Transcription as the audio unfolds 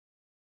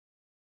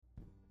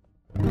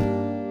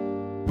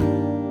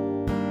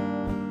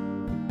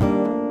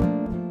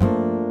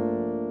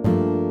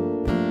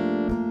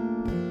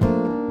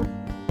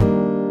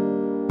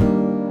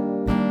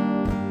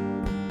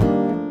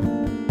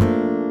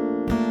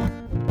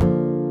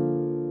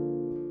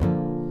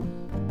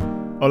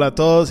Hola a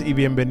todos y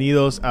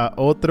bienvenidos a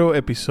otro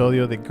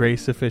episodio de Grace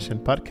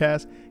Sufficient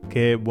Podcast.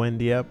 Qué buen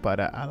día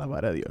para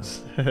alabar a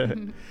Dios.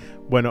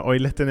 Bueno, hoy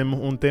les tenemos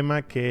un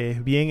tema que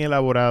es bien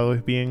elaborado,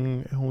 es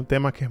un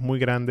tema que es muy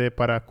grande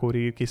para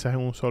cubrir quizás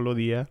en un solo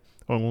día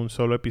o en un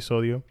solo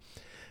episodio.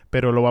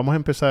 Pero lo vamos a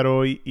empezar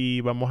hoy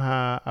y vamos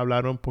a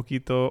hablar un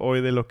poquito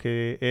hoy de lo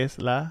que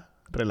es la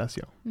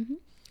relación.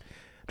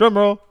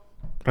 Drumroll,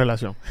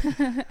 relación.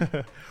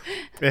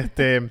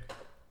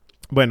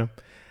 Bueno.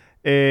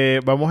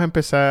 Vamos a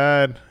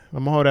empezar,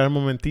 vamos a orar un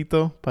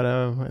momentito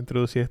para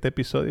introducir este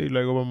episodio y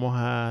luego vamos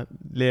a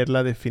leer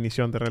la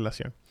definición de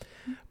relación.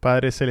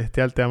 Padre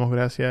Celestial, te damos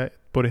gracias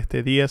por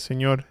este día,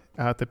 Señor.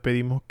 Te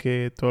pedimos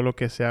que todo lo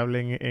que se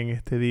hable en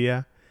este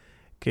día,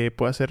 que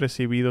pueda ser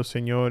recibido,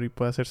 Señor, y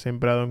pueda ser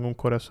sembrado en un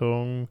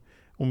corazón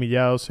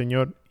humillado,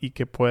 Señor, y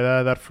que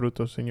pueda dar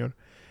frutos, Señor.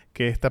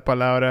 Que esta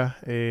palabra,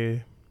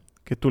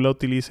 que tú la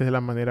utilices de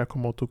la manera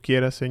como tú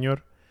quieras,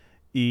 Señor,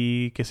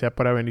 y que sea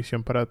para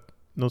bendición para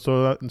no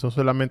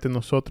solamente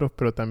nosotros,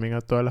 pero también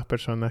a todas las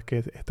personas que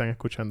están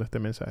escuchando este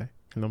mensaje.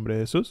 En nombre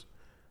de Jesús.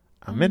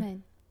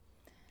 Amén.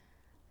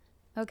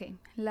 Ok,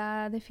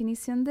 la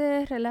definición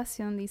de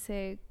relación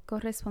dice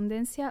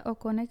correspondencia o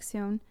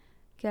conexión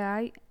que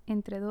hay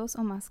entre dos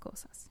o más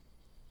cosas.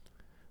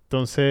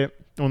 Entonces,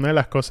 una de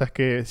las cosas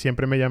que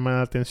siempre me llama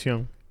la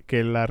atención,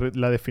 que la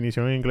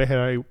definición en inglés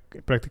era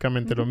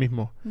prácticamente lo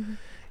mismo,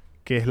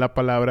 que es la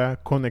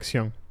palabra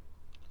conexión.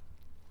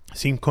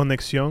 Sin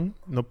conexión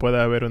no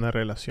puede haber una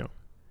relación.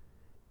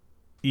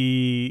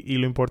 Y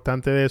lo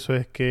importante de eso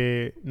es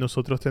que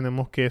nosotros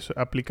tenemos que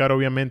aplicar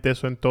obviamente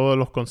eso en todos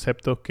los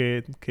conceptos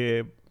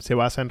que se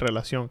basan en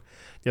relación.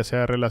 Ya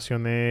sea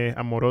relaciones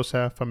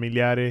amorosas,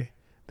 familiares,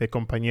 de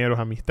compañeros,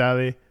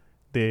 amistades,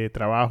 de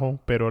trabajo.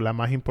 Pero la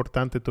más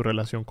importante, tu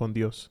relación con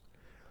Dios.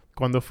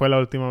 ¿Cuándo fue la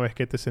última vez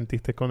que te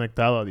sentiste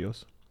conectado a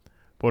Dios?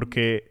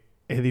 Porque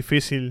es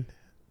difícil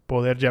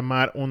poder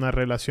llamar una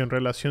relación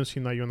si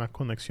no hay una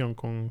conexión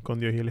con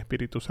Dios y el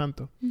Espíritu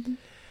Santo.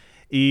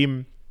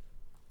 Y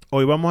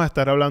hoy vamos a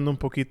estar hablando un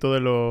poquito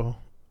de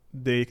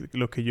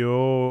lo que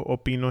yo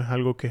opino es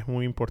algo que es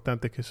muy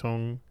importante, que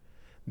son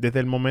desde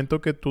el momento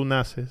que tú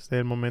naces, hasta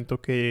el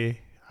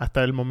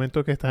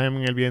momento que estás en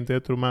el vientre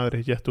de tu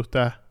madre, ya tú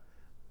estás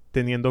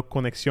teniendo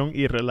conexión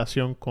y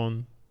relación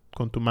con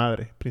tu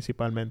madre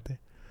principalmente.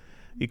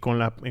 Y con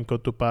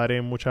tu padre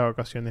en muchas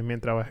ocasiones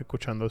mientras vas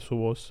escuchando su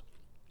voz.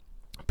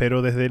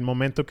 Pero desde el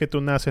momento que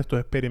tú naces, tú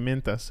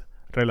experimentas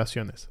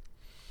relaciones.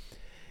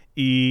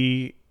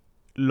 Y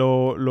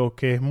lo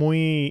que es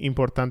muy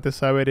importante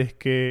saber es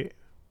que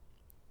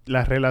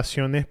las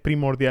relaciones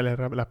primordiales,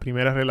 las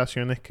primeras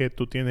relaciones que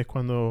tú tienes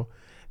cuando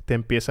te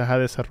empiezas a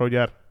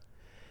desarrollar,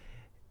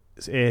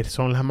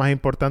 son las más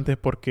importantes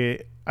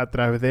porque a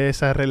través de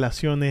esas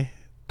relaciones,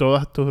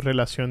 todas tus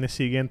relaciones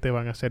siguientes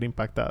van a ser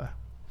impactadas.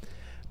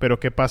 Pero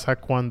 ¿qué pasa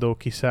cuando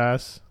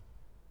quizás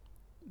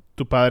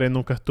tu padre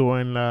nunca estuvo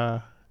en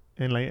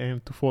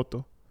tu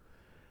foto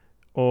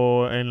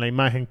o en la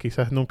imagen,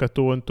 quizás nunca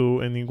estuvo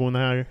en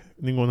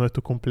ninguno de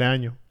tus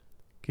cumpleaños,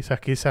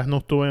 quizás no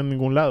estuvo en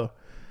ningún lado?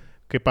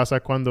 ¿Qué pasa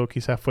cuando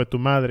quizás fue tu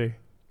madre?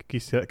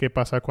 ¿Qué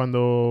pasa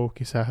cuando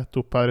quizás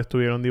tus padres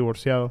estuvieron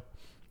divorciados?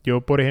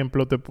 Yo, por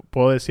ejemplo, te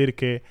puedo decir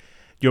que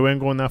yo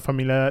vengo de una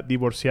familia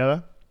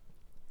divorciada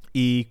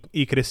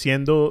y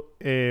creciendo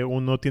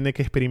uno tiene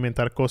que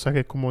experimentar cosas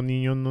que como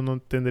niño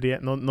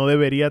no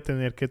debería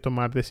tener que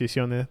tomar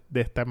decisiones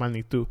de esta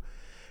magnitud,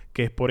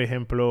 que es, por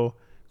ejemplo,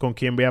 con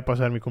quién voy a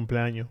pasar mi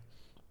cumpleaños,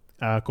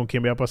 con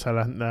quién voy a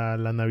pasar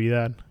la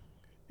Navidad,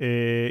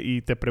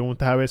 y te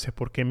preguntas a veces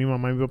por qué mi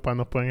mamá y mi papá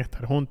no pueden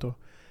estar juntos.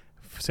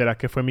 ¿Será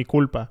que fue mi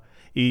culpa?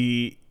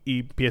 Y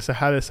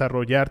empiezas a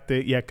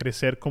desarrollarte y a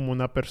crecer como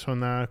una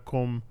persona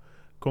con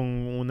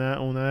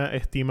una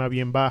estima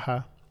bien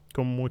baja,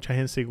 con muchas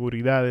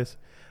inseguridades,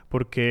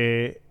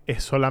 porque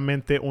es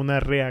solamente una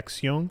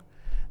reacción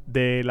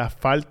de la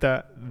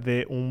falta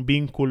de un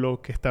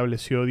vínculo que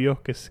estableció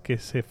Dios que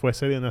se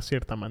fuese de una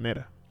cierta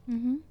manera.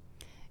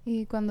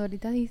 Y cuando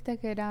ahorita dijiste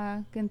que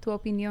en tu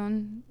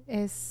opinión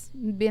es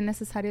bien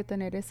necesario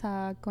tener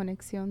esa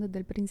conexión desde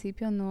el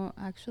principio, no,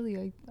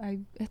 actually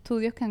hay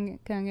estudios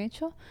que han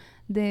hecho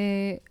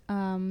de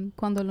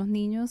cuando los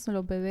niños,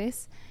 los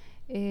bebés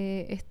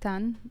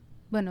están,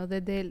 bueno,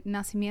 desde el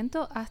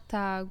nacimiento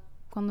hasta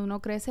cuando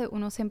uno crece,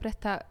 uno siempre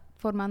está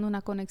formando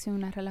una conexión,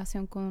 una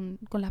relación con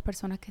las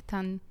personas que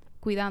están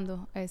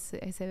cuidando a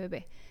ese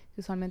bebé,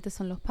 que usualmente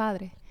son los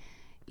padres.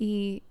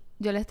 Y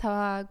yo le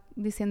estaba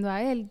diciendo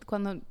a él,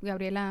 cuando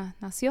Gabriela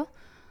nació,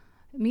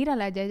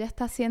 mírala, ya ella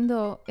está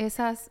haciendo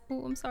esas...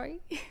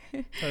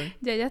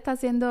 ya ella está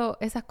haciendo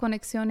esas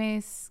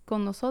conexiones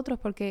con nosotros,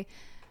 porque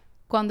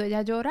cuando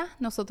ella llora,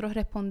 nosotros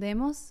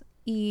respondemos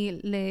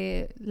y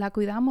la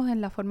cuidamos en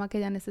la forma que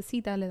ella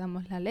necesita. Le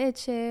damos la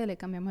leche, le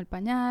cambiamos el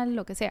pañal,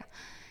 lo que sea.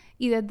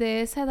 Y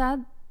desde esa edad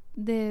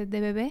de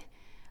bebé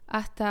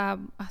hasta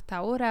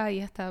ahora y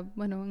hasta,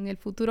 bueno, en el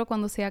futuro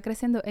cuando siga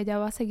creciendo, ella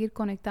va a seguir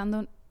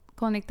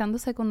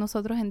conectándose con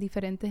nosotros en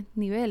diferentes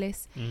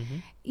niveles.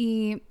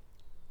 Y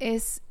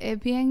es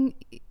bien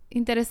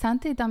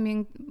interesante y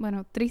también,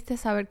 bueno, triste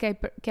saber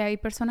que hay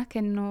personas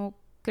que no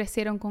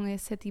crecieron con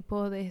ese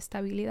tipo de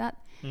estabilidad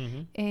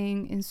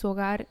en su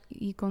hogar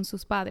y con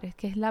sus padres,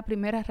 que es la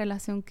primera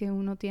relación que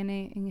uno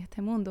tiene en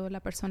este mundo, la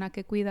persona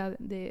que cuida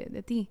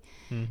de ti,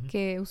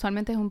 que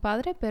usualmente es un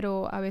padre,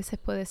 pero a veces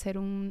puede ser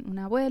un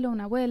abuelo,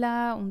 una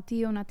abuela, un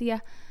tío, una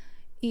tía.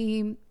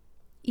 Y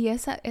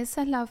esa es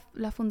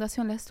la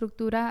fundación, la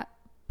estructura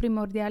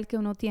primordial que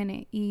uno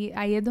tiene. Y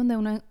ahí es donde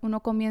uno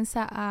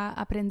comienza a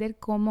aprender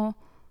cómo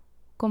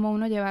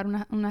uno llevar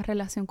una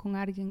relación con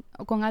alguien,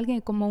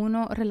 y cómo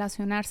uno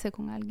relacionarse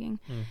con alguien.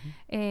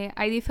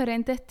 Hay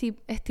diferentes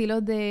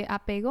estilos de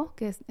apego,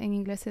 que en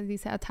inglés se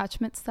dice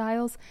attachment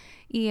styles,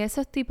 y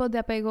esos tipos de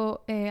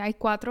apego, hay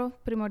 4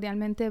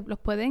 primordialmente. Los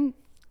pueden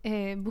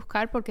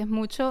buscar porque es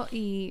mucho,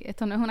 y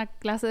esto no es una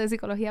clase de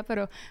psicología,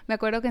 pero me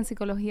acuerdo que en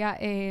psicología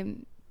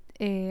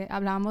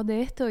hablábamos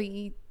de esto,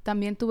 y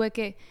también tuve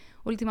que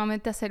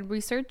últimamente hacer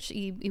research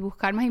y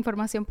buscar más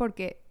información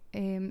porque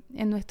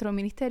en nuestro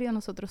ministerio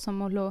nosotros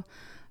somos los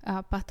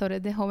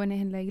pastores de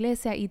jóvenes en la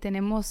iglesia, y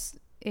tenemos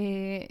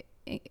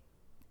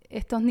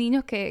estos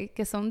niños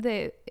que son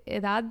de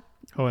edad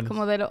jóvenes.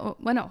 Como de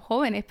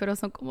jóvenes, pero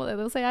son como de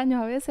 12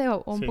 años a veces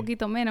o un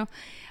poquito menos,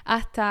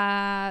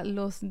 hasta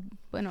los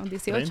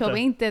 18, 30.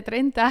 20,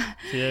 30.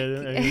 Sí,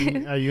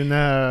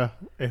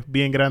 es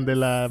bien grande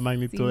la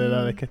magnitud de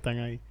edades que están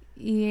ahí.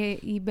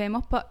 Y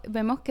vemos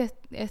que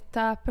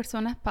estas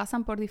personas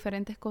pasan por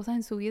diferentes cosas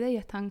en su vida y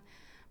están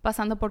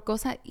pasando por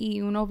cosas,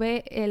 y uno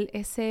ve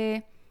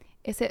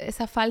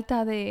esa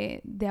falta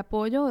de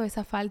apoyo,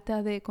 esa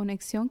falta de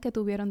conexión que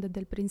tuvieron desde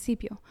el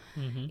principio.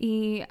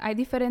 Y hay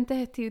diferentes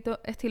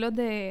estilos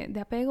de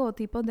apego o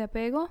tipos de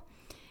apego,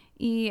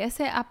 y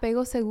ese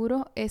apego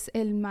seguro es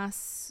el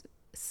más,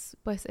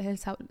 pues, es el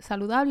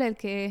saludable, el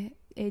que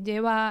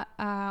lleva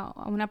a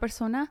una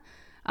persona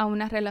a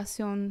una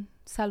relación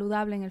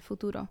saludable en el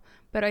futuro.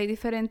 Pero hay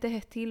diferentes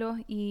estilos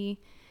y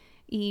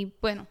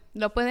bueno,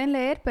 lo pueden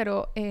leer,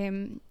 pero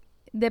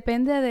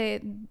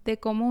depende de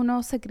cómo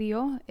uno se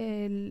crió.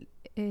 El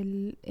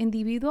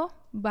individuo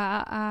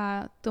va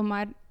a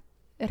tomar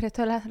el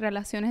resto de las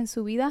relaciones en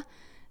su vida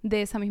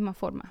de esa misma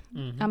forma,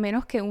 a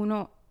menos que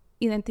uno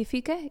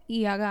identifique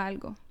y haga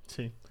algo.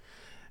 Sí.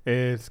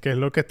 Es que es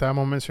lo que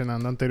estábamos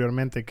mencionando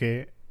anteriormente,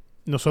 que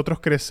nosotros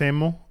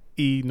crecemos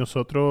y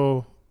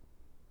nosotros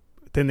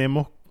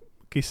tenemos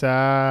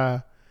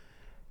quizá,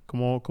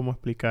 ¿cómo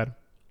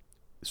explicar?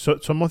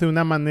 Somos de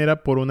una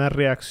manera por una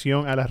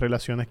reacción a las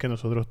relaciones que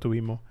nosotros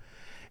tuvimos.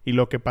 Y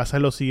lo que pasa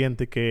es lo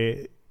siguiente,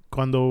 que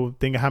cuando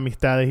tengas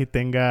amistades y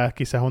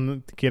quizás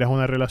quieras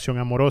una relación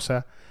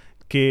amorosa,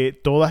 que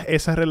todas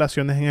esas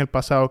relaciones en el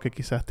pasado que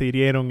quizás te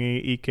hirieron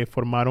y que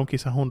formaron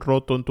quizás un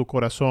roto en tu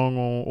corazón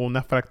o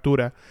una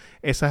fractura,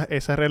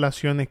 esas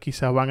relaciones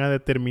quizás van a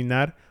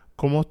determinar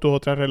cómo tus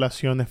otras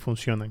relaciones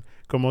funcionan,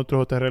 cómo tus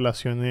otras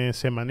relaciones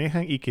se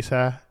manejan y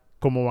quizás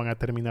cómo van a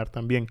terminar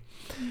también.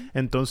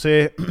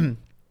 Entonces,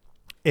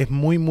 es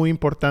muy, muy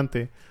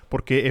importante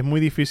porque es muy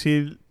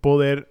difícil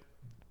poder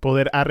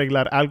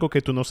arreglar algo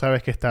que tú no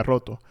sabes que está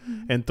roto.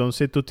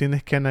 Entonces, tú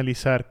tienes que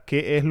analizar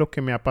qué es lo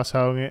que me ha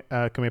pasado,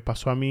 que me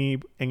pasó a mí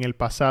en el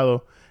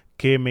pasado,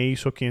 que me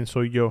hizo quien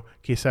soy yo.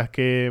 Quizás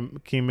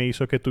quien me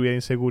hizo que tuviera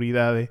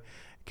inseguridades,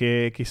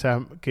 que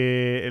quizás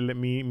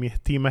mi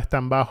estima es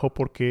tan bajo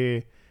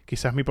porque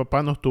quizás mi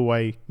papá no estuvo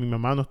ahí, mi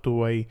mamá no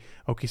estuvo ahí,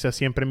 o quizás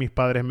siempre mis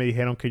padres me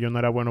dijeron que yo no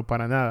era bueno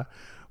para nada.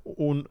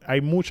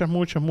 Hay muchos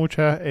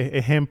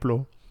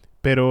ejemplos,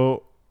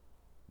 pero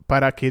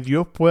para que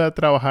Dios pueda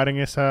trabajar en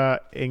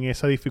esa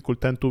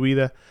dificultad en tu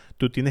vida,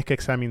 tú tienes que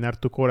examinar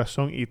tu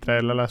corazón y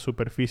traerla a la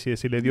superficie y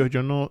decirle, Dios,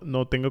 yo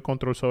no tengo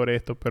control sobre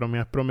esto, pero me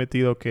has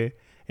prometido que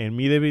en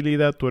mi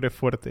debilidad tú eres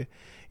fuerte.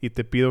 Y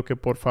te pido que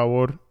por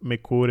favor me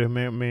cures,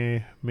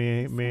 me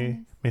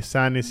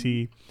sanes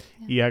y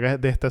hagas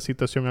de esta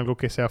situación algo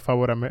que sea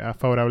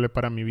favorable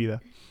para mi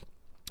vida.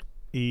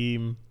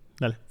 Y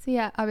dale. Sí,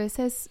 a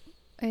veces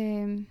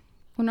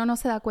uno no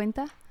se da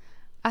cuenta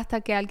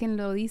hasta que alguien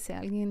lo dice.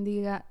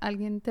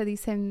 Alguien te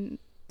dice,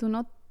 tú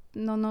no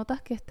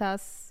notas que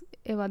estás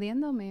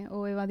evadiéndome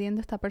o evadiendo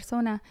a esta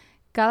persona.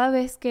 Cada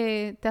vez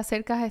que te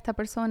acercas a esta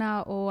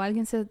persona o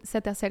alguien se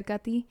te acerca a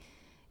ti,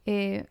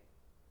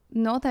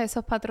 nota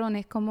esos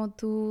patrones, cómo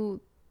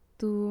tú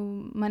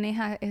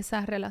manejas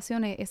esas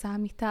relaciones, esas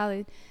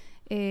amistades,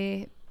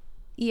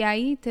 y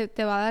ahí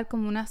te va a dar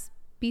como unas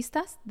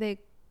pistas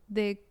de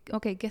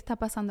ok, ¿qué está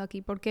pasando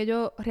aquí? ¿Por qué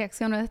yo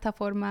reacciono de esta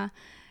forma?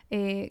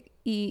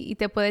 Y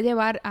te puede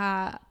llevar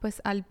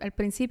al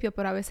principio,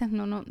 pero a veces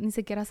no ni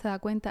siquiera se da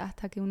cuenta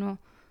hasta que uno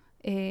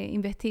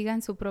investiga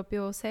en su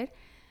propio ser,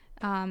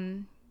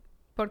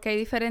 porque hay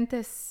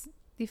diferentes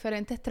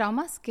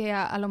traumas que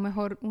a lo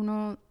mejor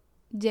uno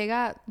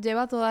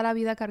lleva toda la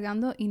vida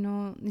cargando y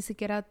ni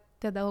siquiera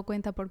te has dado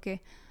cuenta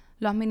porque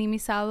lo has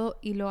minimizado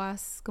y lo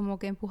has como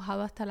que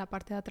empujado hasta la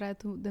parte de atrás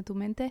de tu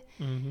mente.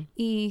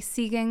 Y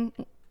siguen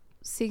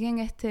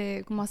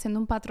como haciendo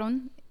un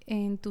patrón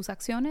en tus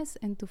acciones,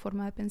 en tu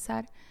forma de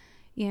pensar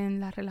y en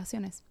las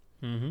relaciones.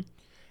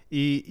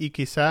 Y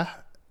quizás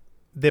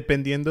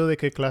dependiendo de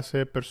qué clase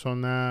de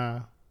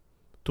persona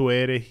tú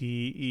eres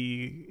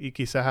y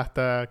quizás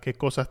hasta qué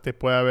cosas te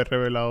puede haber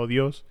revelado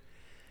Dios,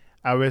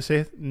 a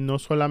veces no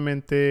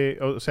solamente,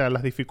 o sea,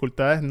 las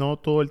dificultades no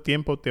todo el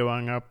tiempo te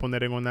van a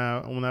poner en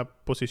una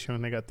posición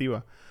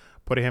negativa.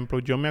 Por ejemplo,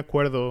 yo me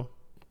acuerdo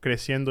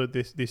creciendo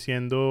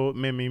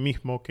diciéndome a mí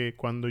mismo que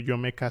cuando yo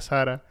me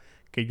casara,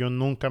 que yo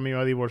nunca me iba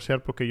a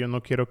divorciar porque yo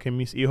no quiero que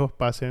mis hijos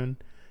pasen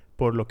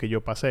por lo que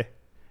yo pasé.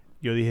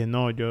 Yo dije,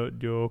 no,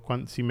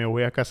 si me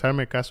voy a casar,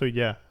 me caso y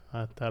ya,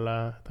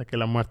 hasta que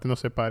la muerte nos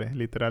separe,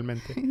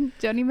 literalmente.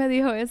 Johnny me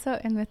dijo eso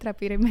en nuestra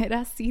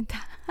primera cita.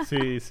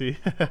 Sí, sí.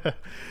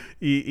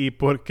 y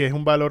porque es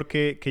un valor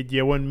que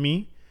llevo en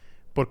mí,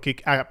 porque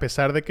a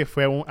pesar de que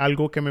fue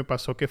algo que me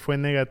pasó que fue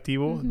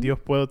negativo, Dios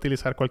puede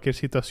utilizar cualquier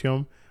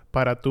situación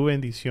para tu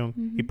bendición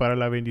y para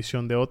la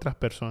bendición de otras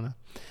personas.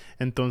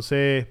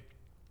 Entonces,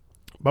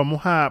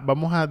 vamos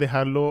a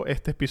dejarlo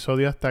este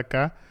episodio hasta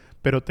acá,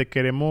 pero te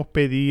queremos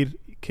pedir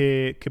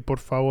que por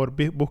favor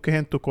busques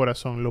en tu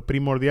corazón lo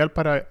primordial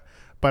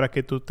para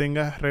que tú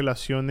tengas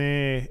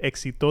relaciones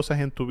exitosas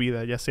en tu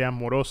vida, ya sea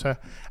amorosas,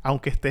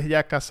 aunque estés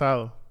ya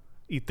casado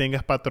y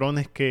tengas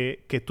patrones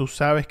que tú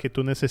sabes que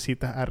tú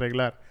necesitas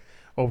arreglar.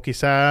 O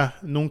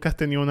quizás nunca has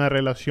tenido una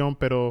relación,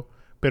 pero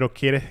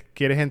quieres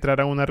entrar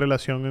a una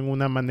relación en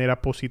una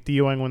manera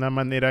positiva, en una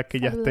manera que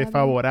saludable, ya esté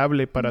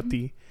favorable para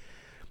ti.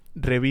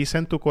 Revisa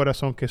en tu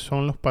corazón qué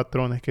son los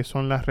patrones, qué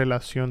son las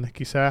relaciones,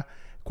 quizás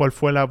cuál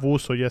fue el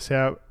abuso, ya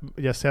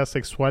sea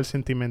sexual,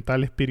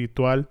 sentimental,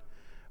 espiritual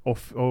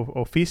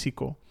o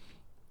físico.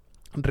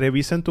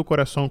 Revisa en tu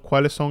corazón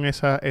cuáles son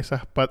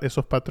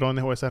esos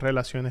patrones o esas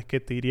relaciones que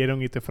te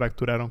hirieron y te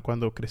fracturaron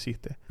cuando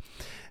creciste.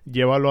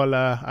 Llévalo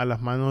a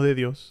las manos de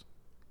Dios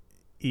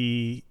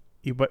y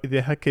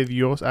deja que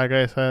Dios haga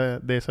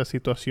de esa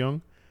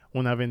situación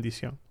una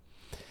bendición.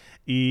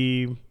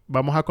 Y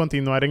vamos a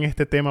continuar en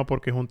este tema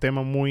porque es un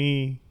tema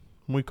muy,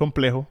 muy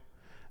complejo.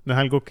 No es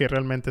algo que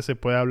realmente se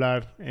puede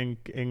hablar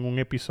en un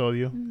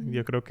episodio.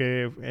 Yo creo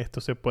que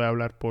esto se puede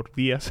hablar por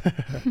días.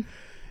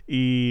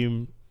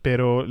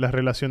 Pero las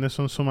relaciones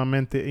son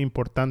sumamente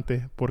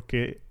importantes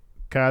porque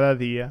cada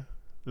día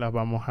las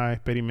vamos a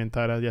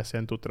experimentar, ya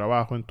sea en tu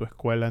trabajo, en tu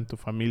escuela, en tu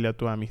familia,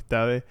 tus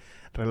amistades,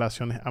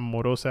 relaciones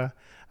amorosas,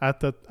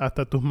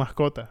 hasta tus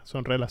mascotas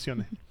son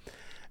relaciones.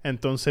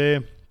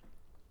 Entonces,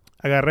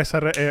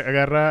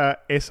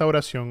 agarra esa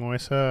oración o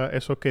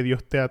eso que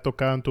Dios te ha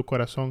tocado en tu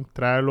corazón,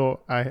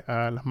 tráelo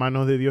a las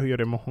manos de Dios y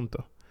oremos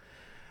juntos.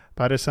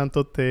 Padre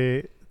Santo,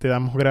 te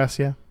damos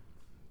gracias,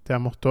 te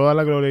damos toda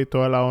la gloria y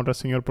toda la honra,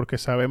 Señor, porque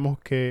sabemos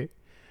que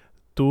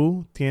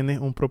tú tienes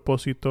un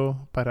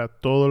propósito para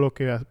todo lo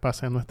que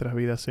pasa en nuestras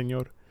vidas,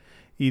 Señor.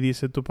 Y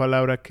dice tu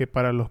palabra que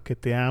para los que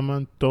te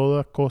aman,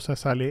 toda cosa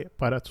sale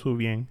para su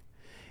bien.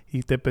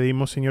 Y te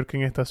pedimos, Señor, que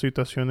en estas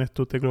situaciones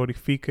tú te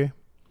glorifiques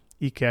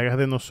y que hagas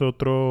de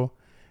nosotros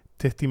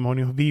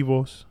testimonios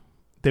vivos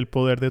del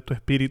poder de tu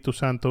Espíritu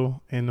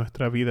Santo en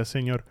nuestra vida,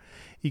 Señor.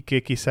 Y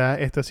que quizás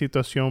esta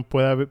situación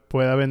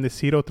pueda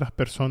bendecir a otras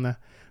personas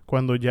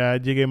cuando ya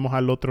lleguemos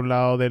al otro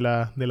lado de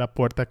la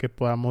puerta, que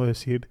podamos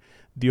decir,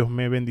 Dios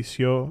me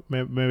bendició,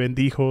 me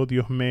bendijo,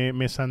 Dios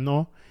me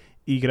sanó,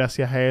 y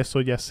gracias a eso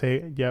ya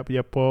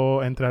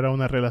puedo entrar a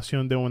una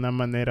relación de una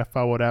manera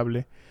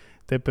favorable.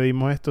 Te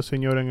pedimos esto,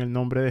 Señor, en el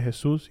nombre de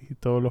Jesús, y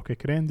todos los que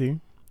creen,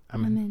 digan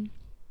amén. Amén.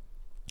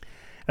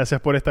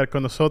 Gracias por estar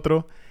con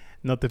nosotros.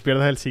 No te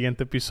pierdas el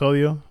siguiente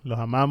episodio. Los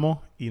amamos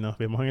y nos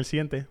vemos en el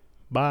siguiente.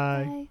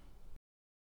 Bye.